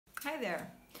Hi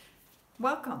there.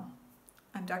 Welcome.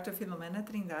 I'm Dr. Filomena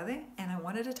Trindade, and I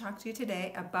wanted to talk to you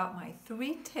today about my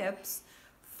 3 tips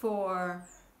for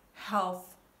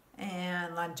health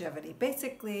and longevity.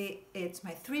 Basically, it's my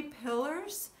 3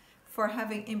 pillars for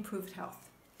having improved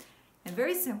health. And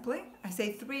very simply, I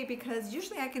say 3 because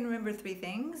usually I can remember 3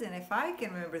 things, and if I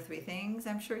can remember 3 things,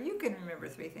 I'm sure you can remember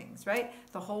 3 things, right?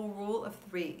 The whole rule of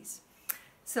 3s.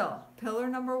 So, pillar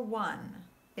number 1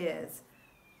 is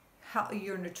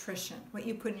your nutrition, what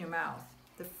you put in your mouth,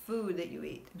 the food that you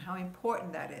eat, and how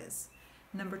important that is.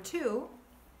 Number 2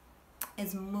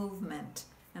 is movement,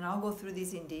 and I'll go through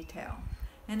these in detail.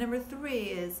 And number 3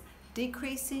 is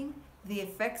decreasing the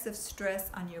effects of stress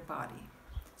on your body.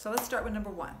 So let's start with number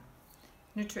 1,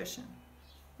 nutrition.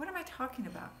 What am I talking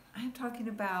about? I'm talking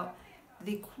about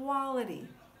the quality,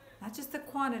 not just the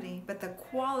quantity, but the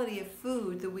quality of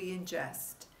food that we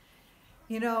ingest.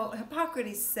 You know,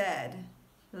 Hippocrates said,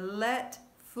 "Let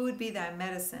food be thy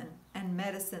medicine, and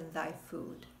medicine thy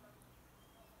food."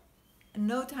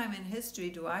 No time in history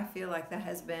do I feel like that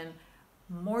has been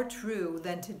more true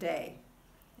than today.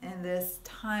 In this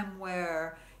time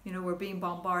where, we're being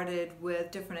bombarded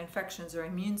with different infections, our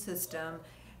immune system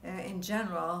in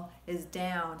general is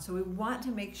down. So we want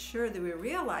to make sure that we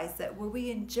realize that what we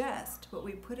ingest, what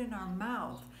we put in our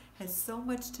mouth, has so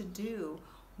much to do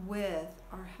with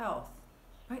our health.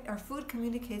 Right? Our food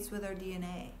communicates with our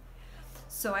DNA.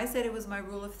 So I said it was my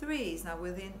rule of 3s. Now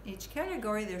within each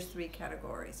category, there's 3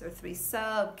 categories or 3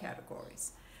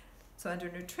 subcategories. So under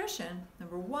nutrition,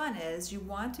 number 1 is you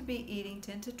want to be eating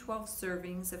 10 to 12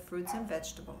 servings of fruits and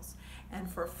vegetables. And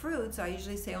for fruits, I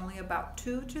usually say only about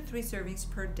 2 to 3 servings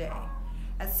per day.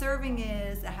 A serving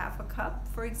is a half a cup,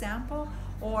 for example,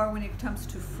 or when it comes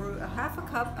to fruit, a half a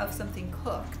cup of something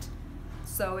cooked.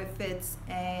 So if it's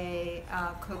a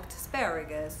cooked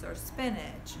asparagus or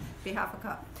spinach, it'd be half a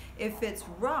cup. If it's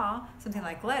raw, something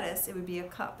like lettuce, it would be a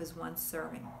cup is 1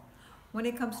 serving. When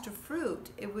it comes to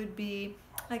fruit, it would be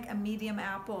like a medium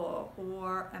apple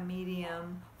or a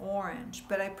medium orange.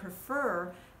 But I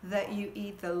prefer that you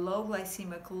eat the low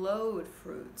glycemic load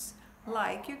fruits,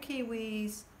 like your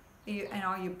kiwis and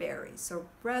all your berries. So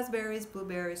raspberries,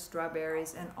 blueberries,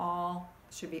 strawberries, and all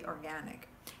should be organic.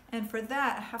 And for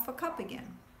that, half a cup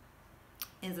again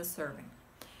is a serving.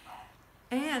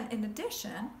 And in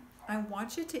addition, I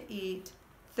want you to eat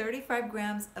 35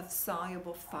 grams of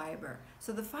soluble fiber.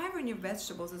 So the fiber in your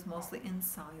vegetables is mostly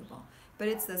insoluble, but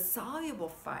it's the soluble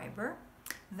fiber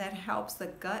that helps the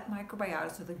gut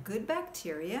microbiota, so the good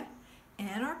bacteria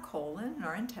and our colon and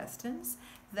our intestines,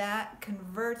 that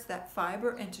converts that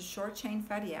fiber into short chain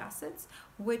fatty acids,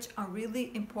 which are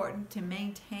really important to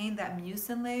maintain that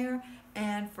mucin layer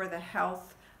and for the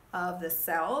health of the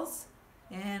cells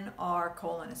in our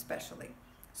colon especially.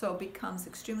 So it becomes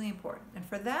extremely important. And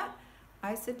for that,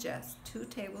 I suggest 2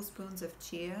 tablespoons of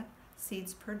chia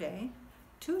seeds per day,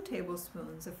 2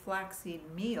 tablespoons of flaxseed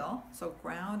meal, so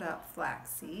ground up flax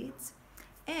seeds,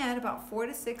 and about 4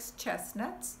 to 6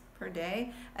 chestnuts per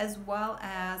day, as well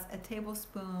as a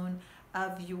tablespoon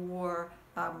of your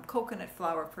coconut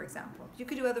flour, for example. You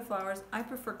could do other flours. I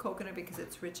prefer coconut because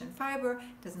it's rich in fiber,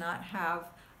 does not have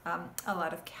a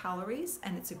lot of calories,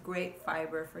 and it's a great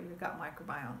fiber for your gut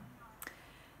microbiome.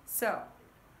 So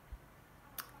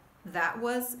that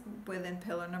was within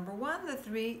pillar number 1, the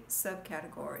 3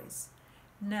 subcategories.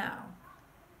 Now,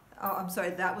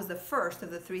 that was the first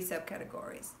of the 3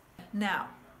 subcategories. Now,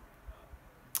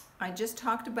 I just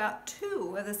talked about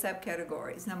 2 of the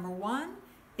subcategories. Number 1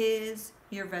 is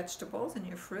your vegetables and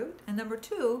your fruit, and number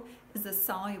 2 is the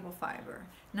soluble fiber.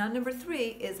 Now number 3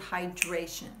 is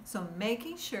hydration. So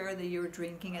making sure that you're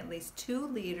drinking at least 2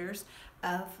 liters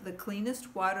of the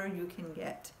cleanest water you can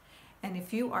get. And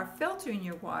if you are filtering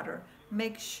your water,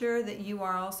 make sure that you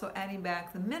are also adding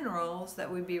back the minerals that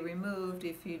would be removed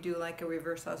if you do like a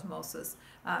reverse osmosis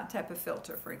type of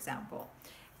filter, for example.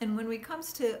 And when it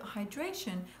comes to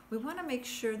hydration, we want to make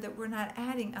sure that we're not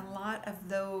adding a lot of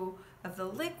the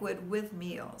liquid with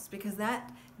meals, because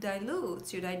that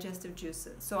dilutes your digestive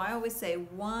juices. So I always say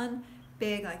 1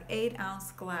 big, like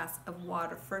 8-ounce glass of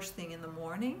water first thing in the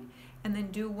morning, and then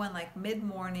do 1 like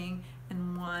mid-morning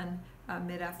and 1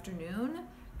 mid-afternoon.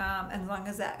 As long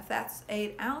as if that's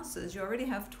 8 ounces, you already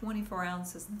have 24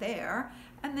 ounces there.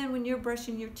 And then when you're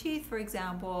brushing your teeth, for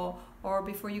example, or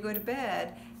before you go to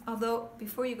bed, although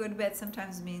before you go to bed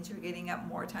sometimes means you're getting up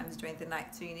more times during the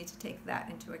night, so you need to take that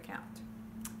into account.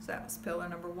 So that was pillar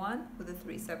number 1 with the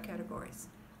 3 subcategories.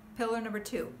 Pillar number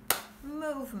 2,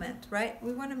 movement, right?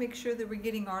 We want to make sure that we're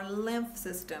getting our lymph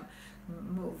system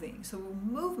moving. So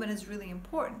movement is really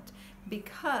important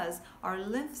because our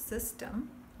lymph system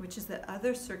which is the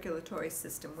other circulatory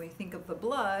system. We think of the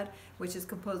blood, which is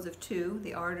composed of two,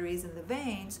 the arteries and the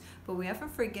veins, but we often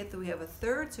forget that we have a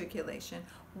third circulation,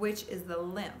 which is the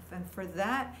lymph. And for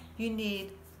that, you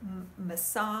need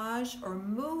massage or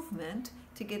movement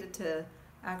to get it to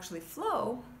actually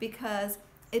flow, because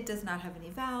it does not have any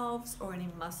valves or any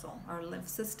muscle, our lymph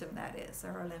system that is,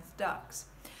 or our lymph ducts.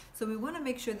 So we want to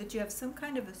make sure that you have some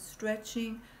kind of a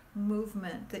stretching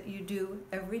movement that you do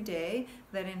every day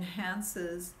that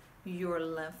enhances your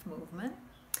lymph movement,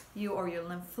 or your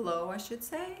lymph flow, I should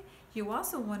say. You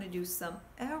also want to do some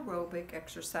aerobic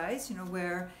exercise,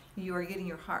 where you are getting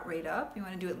your heart rate up. You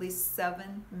want to do at least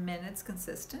 7 minutes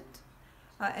consistent.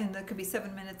 And that could be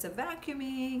 7 minutes of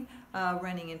vacuuming,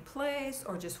 running in place,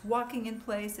 or just walking in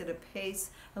place at a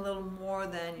pace a little more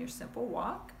than your simple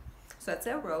walk. So that's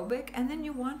aerobic. And then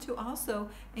you want to also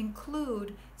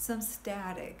include some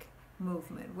static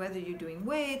movement, whether you're doing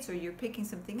weights or you're picking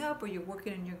something up, or you're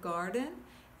working in your garden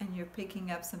and you're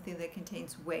picking up something that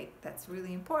contains weight. That's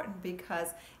really important because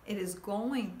it is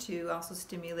going to also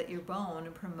stimulate your bone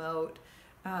and promote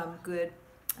good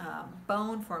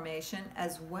bone formation,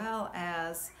 as well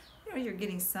as you're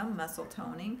getting some muscle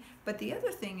toning. But the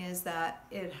other thing is that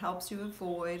it helps you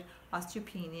avoid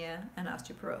osteopenia and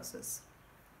osteoporosis.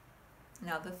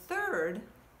 Now the third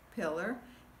pillar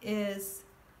is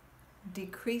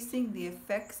decreasing the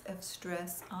effects of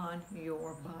stress on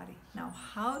your body. Now,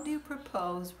 how do you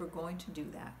propose we're going to do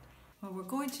that? Well, we're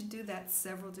going to do that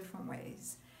several different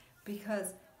ways,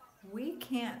 because we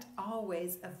can't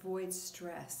always avoid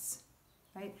stress,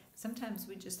 right? Sometimes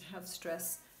we just have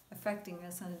stress affecting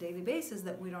us on a daily basis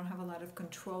that we don't have a lot of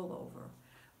control over.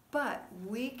 But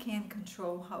we can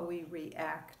control how we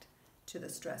react to the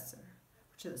stressor,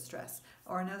 to the stress.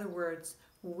 Or in other words,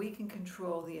 we can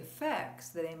control the effects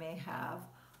that it may have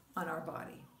on our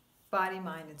body,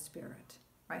 mind, and spirit,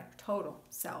 right? Total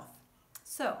self.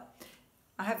 So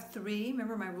I have three,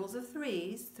 remember my rules of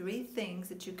threes, 3 things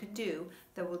that you could do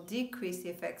that will decrease the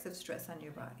effects of stress on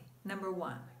your body. Number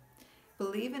 1,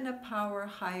 believe in a power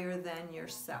higher than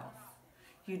yourself.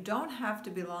 You don't have to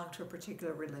belong to a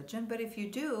particular religion, but if you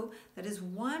do, that is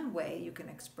one way you can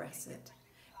express it.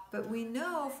 But we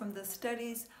know from the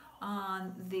studies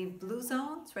on the blue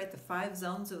zones, right, the 5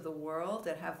 zones of the world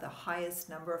that have the highest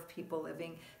number of people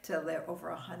living till they're over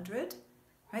 100,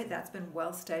 right, that's been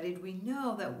well studied. We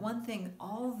know that one thing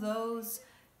all those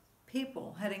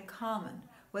people had in common,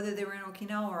 whether they were in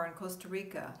Okinawa or in Costa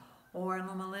Rica, or in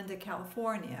Loma Linda,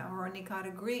 California, or in Niigata,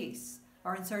 Greece,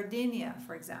 or in Sardinia,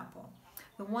 for example.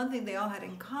 The one thing they all had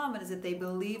in common is that they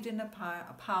believed in a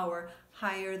power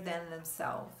higher than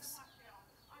themselves.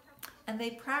 And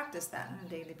they practice that on a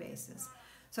daily basis.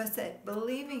 So I said,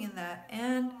 believing in that,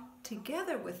 and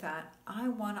together with that, I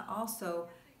want to also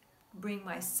bring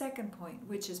my second point,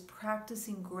 which is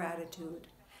practicing gratitude.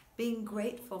 Being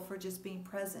grateful for just being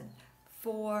present,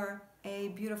 for a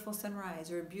beautiful sunrise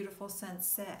or a beautiful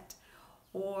sunset,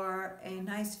 or a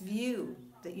nice view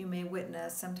that you may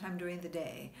witness sometime during the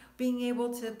day. Being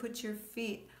able to put your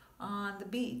feet on the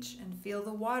beach and feel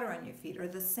the water on your feet or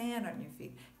the sand on your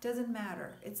feet. Doesn't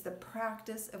matter. It's the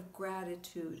practice of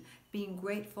gratitude, being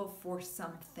grateful for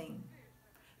something.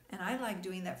 And I like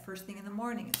doing that first thing in the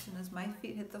morning. As soon as my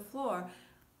feet hit the floor,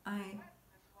 I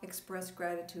express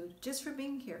gratitude just for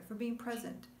being here, for being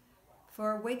present,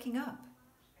 for waking up.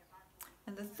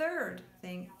 And the third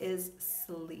thing is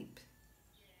sleep.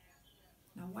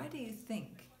 Now, why do you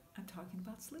think I'm talking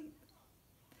about sleep?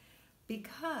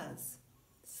 Because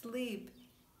sleep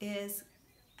is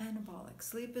anabolic.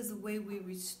 Sleep is the way we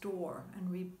restore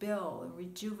and rebuild and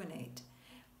rejuvenate.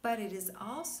 But it is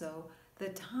also the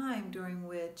time during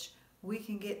which we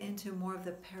can get into more of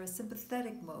the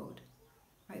parasympathetic mode.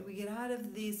 Right? We get out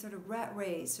of the sort of rat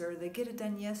race or the get it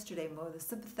done yesterday mode, the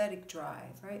sympathetic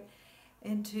drive, right?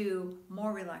 Into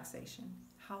more relaxation.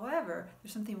 However,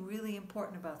 there's something really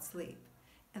important about sleep,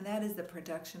 and that is the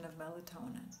production of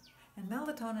melatonin. And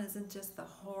melatonin isn't just the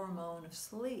hormone of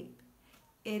sleep.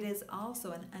 It is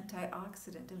also an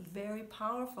antioxidant, a very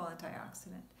powerful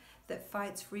antioxidant that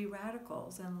fights free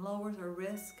radicals and lowers the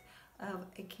risk of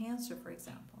a cancer, for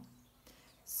example.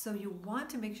 So you want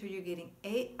to make sure you're getting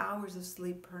 8 hours of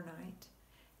sleep per night.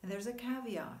 And there's a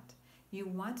caveat. You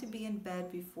want to be in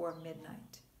bed before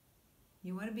midnight.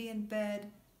 You want to be in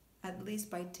bed at least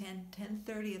by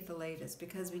 10:30 at the latest,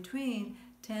 because between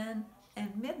 10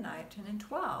 and midnight, 10 and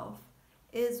 12,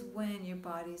 is when your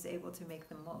body is able to make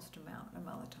the most amount of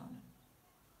melatonin.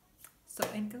 So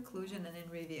in conclusion and in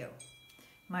review,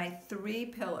 my 3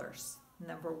 pillars.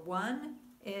 Number 1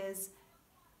 is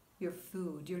your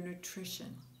food, your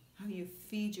nutrition, how you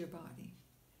feed your body.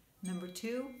 Number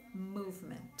 2,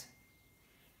 movement.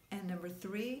 And number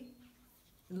 3,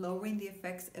 lowering the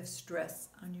effects of stress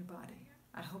on your body.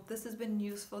 I hope this has been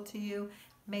useful to you.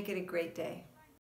 Make it a great day.